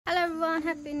Everyone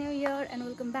happy new year and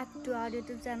welcome back to our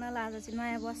YouTube channel. आज चाहिँ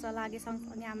नयाँ वर्ष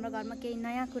लागेसँगसँगै हाम्रो घरमा केही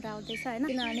नयाँ कुरा हुँदैछ हैन,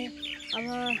 किनभने अब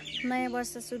नयाँ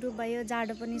वर्ष सुरु भयो,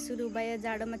 जाडो पनि सुरु भयो।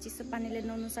 जाडोमा चिसो पानीले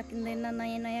नुहाउनु सकिँदैन,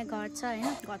 नयाँ नयाँ घर छ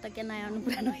हैन, घर त के नयाँ हुनु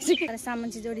पुरानो भइसक्यो। तर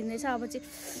सामान चाहिँ जोडिँदैछ। अब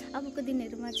चाहिँ अबको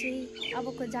दिनहरुमा चाहिँ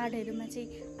अबको जाडोहरुमा चाहिँ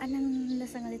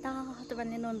आनन्दसँगले तातो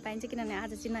पानीले नुहाउनु पाइन्छ, किनभने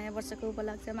आज चाहिँ नयाँ वर्षको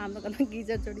उपलक्ष्यमा हाम्रो घरमा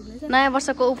गिजर जोडिँदैछ। नयाँ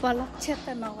वर्षको उपलक्ष्य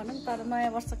त नभनौँ, तर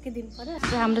नयाँ वर्षकै दिन पर्यो।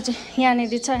 हाम्रो चाहिँ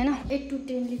यहाँनिर छ हैन 8 to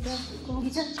 10 लिटरको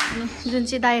गिजर, अनि जुन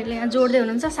चाहिँ दाइहरुले यहाँ जोड्दै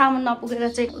हुनुहुन्छ सामान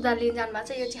नपुगेर चाहिँ उधार लिन जानु भएको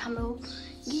छ। यो चाहिँ हाम्रो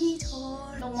गिजर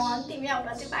रोमन, तिमी आउन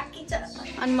चाहिँ बाँकी छ।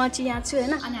 अनि म चाहिँ यहाँ छु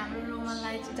हैन, अनि हाम्रो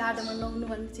रोमनलाई चाहिँ जाडोमा नुहाउनु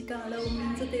भने चाहिँ गाह्रो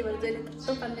हुन्छ, त्यही भएर जहिले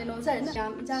तातो पानीले नुहाउँछ हैन।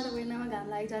 जाडो महिनामा घाम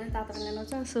लागेको छ भने तातो पानीले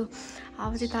नुहाउँछ। सो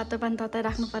अब चाहिँ तातो पानी तताइ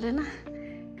राख्नु परेन,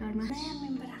 घरमा नयाँ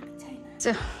मेम्बर आएको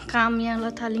छैन। काम यहाँ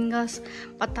लथालिङ्गस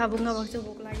पत्ता बुङ्गा भएको छ,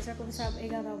 भोक लागिसक्यो। अब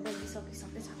 11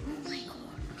 बजिसकिसकेछ।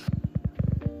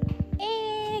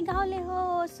 ए गाउँले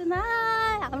हो सुना,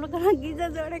 हाम्रो घरमा गिजर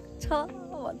जोडेको छ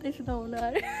भन्दै सुनाउनु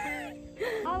अरे।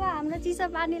 अब हाम्रो चिसो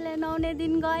पानीले नुहाउने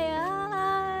दिन गयो,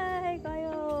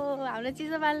 हाम्रो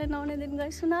चिसो पानीले नुहाउने दिन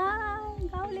गयो सुना,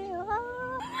 गाउँले हो।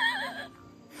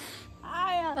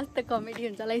 कस्तो कमेडी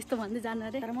हुन्छ होला यस्तो भन्दै जानु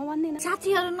अरे, तर म भन्दिनँ।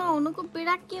 साथीहरू नहुनुको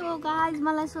पीडा के हो गाइज,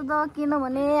 मलाई सोध।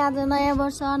 किनभने आज नयाँ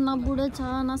वर्ष, न बुढो छ,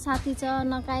 न साथी छ,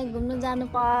 न काहीँ घुम्नु जानु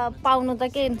पाउनु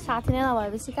त के साथी नै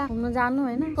नभएपछि कहाँ घुम्नु जानु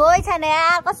होइन। कोही छैन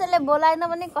यार, कसैले बोलाएन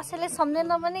पनि, कसैले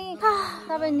सम्झेन पनि,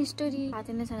 सबै निष्ठुरी।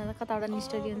 साथी नै छैन त कताबाट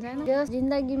निष्ठुरी हुन्छ होइन। यो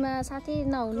जिन्दगीमा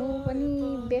साथी नहुनु पनि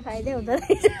बेफाइदै हुँदो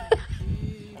रहेछ।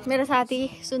 मेरो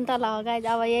साथी सुन्तला हो गाइज,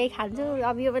 अब यही खान्छु।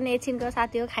 अब यो पनि एकछिनको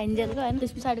साथी हो, खाइन्जेलको होइन।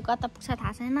 त्यस पछाडि कता पुग्छ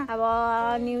थाहा छैन। अब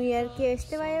न्यू इयर के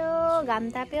यस्तै भयो,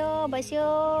 घाम ताप्यो, बस्यो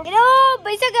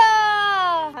भइसक्यो।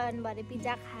 भरे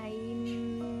पिज्जा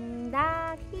खाइन्दा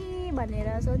कि भनेर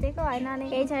सोचेको होइन, अनि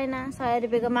केही छैन। 100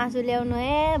 रुपियाँको मासु ल्याउनु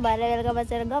है, भरे बेलुका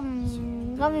बसेर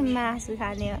गमी मासु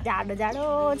खाने हो। जाडो जाडो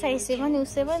छ, यसै पनि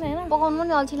उसै पनि होइन। पकाउनु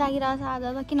पनि अल्छी लागिरहेको छ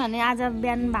आज त, किनभने आज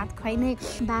बिहान भात खुवाइनै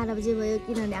 12 बजे भयो,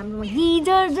 किनभने हाम्रोमा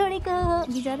गिजर जोडेको।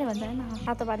 गिजरै भन्छ होइन,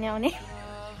 तातो पानी आउने।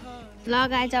 ल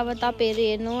गाइज, अब तपाईँहरू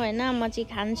हेर्नु होइन, म चाहिँ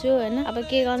खान्छु होइन। अब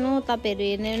के गर्नु, तपाईँहरू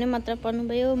हेर्ने नै मात्र पर्नु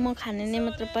भयो, म खाने नै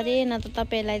मात्र परे, न त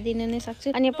तपाईँहरूलाई दिनु नै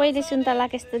सक्छु। अनि पहिले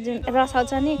सुन्तलाको यस्तो जुन रस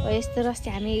आउँछ नि, यस्तो रस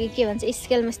चाहिँ हामी के भन्छ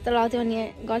स्केलमा यस्तो लाउँथ्यौँ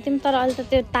अनि गर्थ्यौँ। तर अहिले त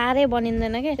त्यो तारै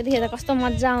बनिँदैन क्या, त्यतिखेर कस्तो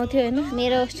मजा आउँथ्यो होइन।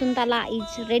 मेरो सुन्तला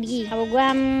इज रेडी। अब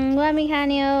गुवामी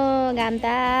खाने हो, घाम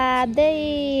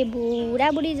ताप्दै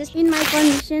बुढाबुढी जस्तो। इन माई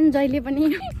कन्डिसन जहिले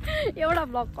पनि एउटा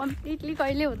भ्लग कम्प्लिटली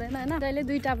कहिले हुँदैन होइन, जहिले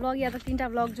 2टा भ्लग या त 3टा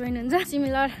भ्लग जोइन हुन्छ।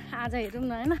 सिमिलर आज हेरौँ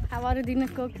न होइन। अब अरू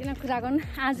दिनको किन कुरा गर्नु,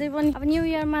 आजै पनि अब न्यू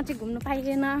इयरमा चाहिँ घुम्नु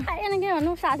पाइएन के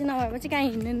भनौँ, साथी नभएपछि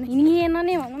कहीँ हिँडिएन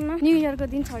नै भनौँ न। न्यू इयरको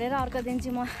दिन छोडेर अर्को दिन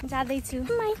चाहिँ म जाँदैछु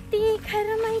माइती घर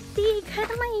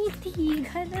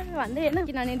भन्दै होइन,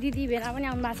 किनभने दिदी भेना पनि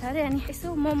आउनु भएको छ अरे। अनि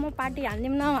यसो मोमो पार्टी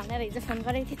हालिदिउँ न भनेर हिजो फोन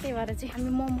गरेको थिएँ, त्यही भएर चाहिँ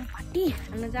हामी मोमो पार्टी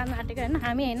हाल्नु जानु आँटेको होइन।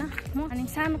 हामी होइन म, अनि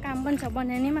सानो काम पनि छ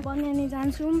बन्यानीमा, बन्यानी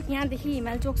जान्छौँ। यहाँदेखि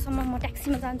हिमाल चोकसम्म म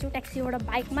ट्याक्सीमा जान्छु, ट्याक्सीबाट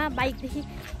बाइकमा, बाइकदेखि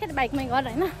के त बाइकमै घर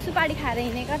होइन। सुपारी खाएर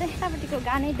हिँडेको अरे, त्यहाँपट्टिको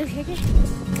गानै दुख्यो कि।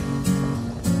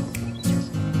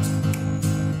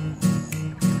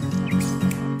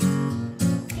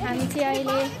 हामी चाहिँ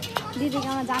अहिले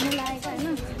दिदीकोमा जानु लागेको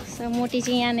होइन। सो मोटी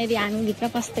चाहिँ यहाँनिर हामीभित्र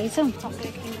बस्दैछौँ,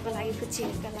 चक्लेट किन्नुको लागि,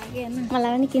 कुचीहरूको लागि होइन।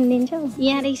 मलाई पनि किनिदिन्छौ?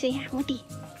 यहाँ रहेछ यहाँ मोटी,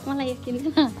 मलाई यो किन्छु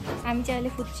न। हामी चाहिँ अहिले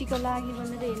फुच्चीको लागि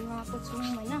भनेर हेर्नु आएको छौँ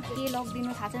होइन। के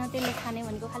लगिदिनु थाहा छैन, त्यसले खाने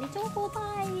भनेको खालि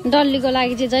चोकोपाई। डल्लीको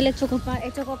लागि चाहिँ जहिले चोकोपाई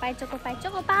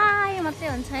मात्रै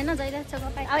हुन्छ होइन, जहिले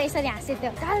चोकोपाई। अब यसरी हाँस्यो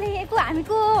त्यो कालेको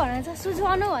हामीको भनेर चाहिँ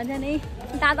सुझाउनु भन्छ नि,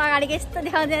 दादा अगाडिको यस्तो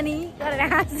देखाउँथ्यो नि गरेर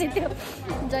हाँस्यो त्यो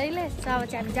जहिले। अब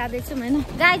चाहिँ हामी जाँदैछौँ होइन।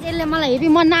 गाइज यसले मलाई हेपी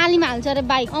म नालीमा हाल्छु अरे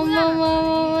बाइक,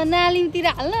 नालीतिर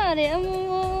हाल्नु अरे।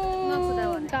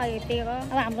 हेपेको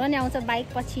अब हाम्रो नि आउँछ बाइक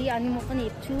पछि, अनि म पनि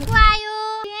हेप्छु। आयो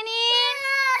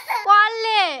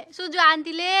कसले? सुजु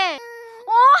आन्टीले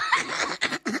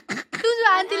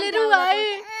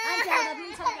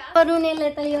रुनेले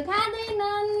त यो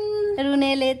खाँदैनन्,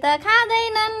 रुनेले त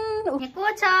खाँदैनन्। को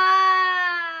छ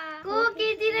को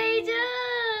केटी रहेछ।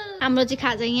 हाम्रो चाहिँ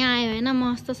खाजा यहाँ आयो होइन,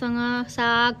 मस्तसँग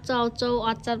साग चाउचाउ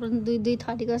अचार पनि 2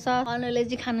 थरीको छ। अनुले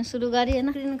चाहिँ खानु सुरु गरे होइन।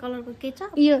 ग्रिन कलरको के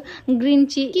छ यो, ग्रिन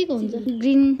के को हुन्छ,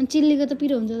 ग्रिन चिल्लीको त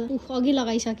पिरो हुन्छ। अघि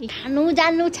लगाइसके, खानु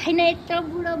जान्नु छैन यत्रो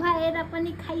बुढो भएर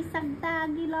पनि खाइसक्दा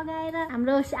अघि लगाएर।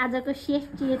 हाम्रो आजको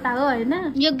सेफ चाहिँ यता हो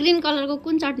होइन। यो ग्रिन कलरको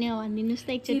कुन चटनी हो भनिदिनुहोस् त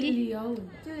एकचोटि।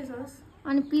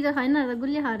 अनि पिरो छैन र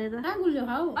गुलियो खरेर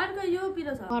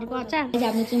घरको अचार।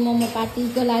 हामी चाहिँ मोमो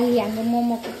पार्टीको लागि हाम्रो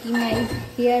मोमोको किमा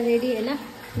हियर रेडी होइन।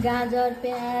 गाजर,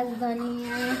 प्याज,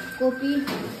 धनिया, कोपी,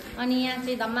 अनि यहाँ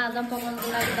चाहिँ धम्माधम पकाउनुको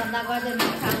लागि धन्दा गर्दै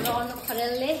हाम्रो अनु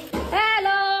खरेलले।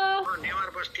 हेलो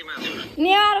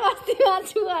नेवार बस्तीमा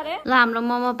छु अरे ल हाम्रो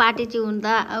मोमो पार्टी चाहिँ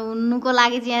हुनुको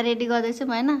लागि चाहिँ यहाँ रेडी गर्दैछौँ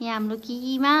हैन यहाँ हाम्रो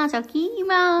किमा छ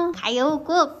किमा खायो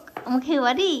कोक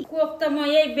मुखेभरि कोक त म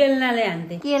यही बेलनाले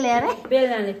हान्थे के ल्याएर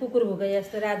बेलनाले कुकुर भुके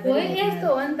जस्तो रातभरि यस्तो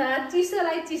हो नि त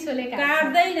चिसोलाई चिसोले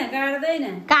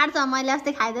काट्दैन काट्छ मैले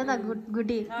अस्ति खाइदिएँ त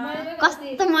गुटी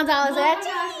कस्तो मजा आउँछ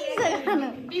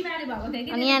बिमारी भएको थियो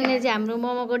कि अनि यहाँनिर चाहिँ हाम्रो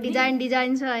मोमोको डिजाइन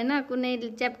छ हैन कुनै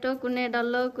च्याप्टो कुनै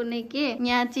डल्लो कुनै के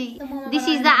यहाँ चाहिँ this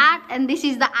is the art and this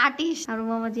is the artist हाम्रो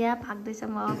मोमो चाहिँ यहाँ फाक्दैछ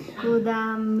भक्कु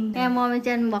दामी यहाँ मम्मी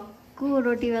चाहिँ भक्कु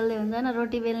रोटी बेल्दै हुन्छ हैन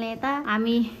रोटी बेल्ने यता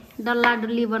हामी डल्ला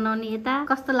डुल्ली बनाउने यता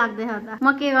कस्तो लाग्दैछ त म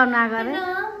के गर्न आएको अरे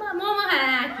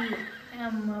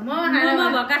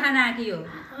मोमो खान आकी हो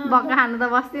भक्का खानु त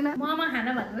बस्दिन मोमो खान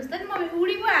भन्नुहोस् त नि मम्मी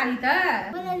उडी पो हाली त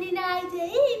मलाई लिन आइज ए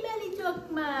मेली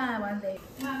चोकमा भन्दै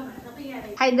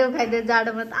खाइदेऊ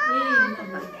जाडोमा त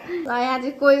यहाँ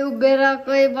चाहिँ कोही उभिएर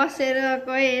कोही बसेर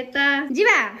कोही यता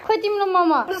जीवा खोइ तिम्रो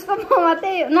मोमो उसको मोमो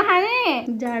चाहिँ नखाने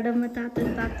जाडोमा तातो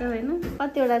होइन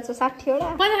कतिवटा छ 60 वटा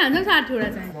कति खान्छ 60 वटा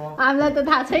चाहिँ हामीलाई त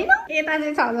थाहा छैन यता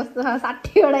चाहिँ छ जस्तो छ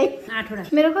 60 वटै 8 वटा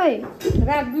मेरो खोइ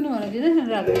राख्दिनु होला दिनुहोस् न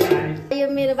राख्नु यो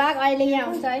मेरो बाग अहिले यहाँ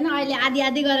हुन्छ होइन अहिले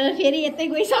आधी गरेर फेरि यतै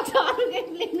गइसक्छ अरूकै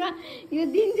प्लेटमा यो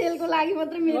दिनजेलको लागि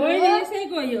मात्र मेरो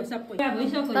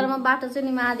तर म बाटो चाहिँ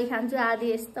नि म आधी खान्छु आधी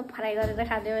यस्तो फ्राई गरेर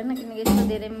खाँदै होइन किनकि यस्तो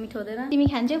धेरै मिठो हुँदैन तिमी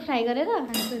खान्छौ फ्राई गरेर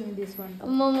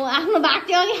मोमो आफ्नो भाग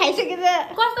चाहिँ अघि खाइसकेर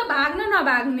कस्तो भाग्न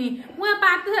नभाग्ने उहाँ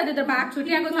पाक्दै छ त्यो त भाग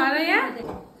छुट्याएको छ र यहाँ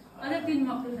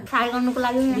फ्राई गर्नुको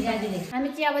लागि हामी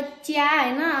चाहिँ अब चिया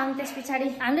होइन अनि त्यस पछाडि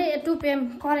हामीले 2 PM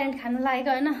करेन्ट खानु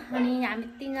लागेको होइन अनि हामी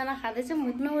 3 जना खाँदैछौँ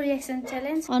नो रिएक्सन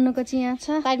च्यालेन्ज अनुको चाहिँ यहाँ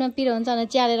छ साइडमा पिरो हुन्छ भने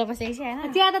चिया लिएर बसेको छ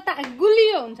होइन चिया त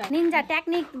गुलियो हुन्छ निन्जा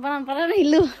टेक्निक बनाउनु पर्यो नि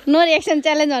लु नो रिएक्सन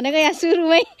च्यालेन्ज भनेको यहाँ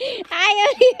सुरुमै आयो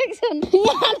रिएक्सन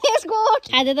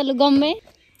खाँदै त लु गम्मै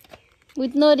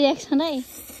विथ नो रिएक्सन है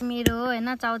मेरो होइन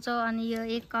चाउचाउ अनि यो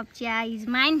 1 कप चिया इज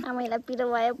माइन आमैलाई पिरो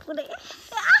भयो पुरै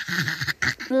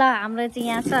ल हाम्रो चाहिँ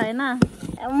यहाँ छ होइन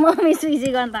मम्मी सुइजी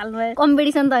गर्न थाल्नुभयो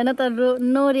कम्पिटिसन त होइन त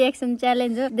नो रिएक्सन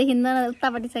च्यालेन्ज हो देखिँदैन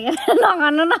उतापट्टि छ क्या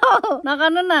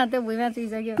नगर्नु न त्यो भुइँमा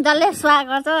चुइसक्यो जसले स्वा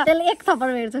गर्छ त्यसले 1 थप्पड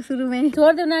भेट्छ सुरुमै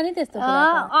छोड्देऊ नानी त्यस्तो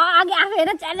अघि आफै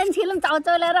होइन च्यालेन्ज खेलौँ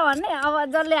चाउचाउ लिएर भन्ने अब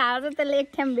जसले हार्छ त्यसले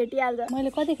 1 ठ्याम भेटिहाल्छ मैले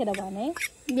कतिखेर भने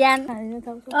बिहान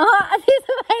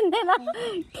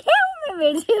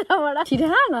भेटिसबाट छिटो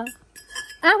न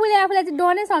आफूले आफूलाई चाहिँ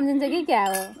डनै सम्झिन्छ कि क्या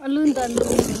हो लु नि त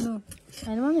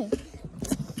होइन मम्मी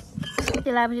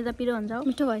त्यसलाई पनि त पिरो हुन्छ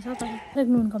मिठो भएछ त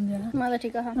नुन कम्ती होला मलाई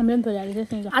ठिक छ हामीले पनि थोरै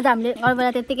हालेको आज हामीले अरू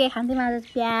बेला त्यत्तिकै खान्थ्यौँ आज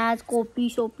प्याज कोपी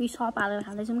सोपी सब हालेर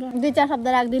खाँदैछौँ क्या 2-4 शब्द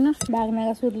राखिदिनुहोस्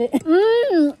बाघनाका सुरले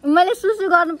मैले सुसु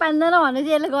गर्नु पाइँदैन भने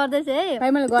चाहिँ यसले गर्दैछ है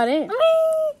भाइ मैले गरेँ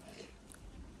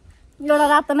एउटा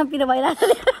रात न पिरो भइरहेको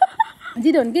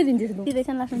जित्यो भने के दिन्छ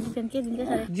दिँदैछन् लास्टमा जित्यो के दिन्छ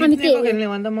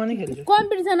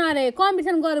कम्पिटिसन अरे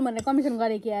कम्पिटिसन गरौँ भने कम्पिटिसन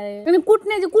गरे कि अरे अनि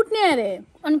कुट्ने चाहिँ कुट्ने अरे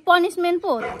अनि पनिसमेन्ट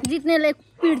पो जित्नेले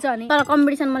पिट्छ नि तर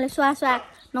कम्पिटिसन मैले स्वा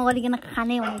नगरिकन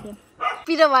खाने भनेको थिएँ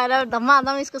पिरो भएर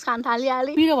धमाधम इस्कुस खान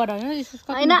थालिहालेँ पिरो भएर होइन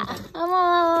होइन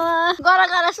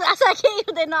गर स्वासा केही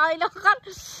हुँदैन अहिले भर्खर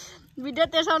भिडियो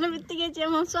तेर्साउने बित्तिकै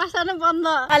चाहिँ म स्वासा नै बन्द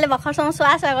अहिले भर्खरसम्म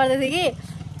स्वासा गर्दै थिएँ कि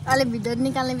अहिले भिडियो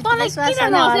निकाल्ने बित्तिकै स्वासा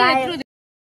हरायो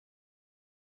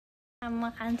म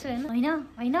खान्छु होइन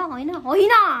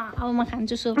अब म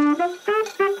खान्छु सो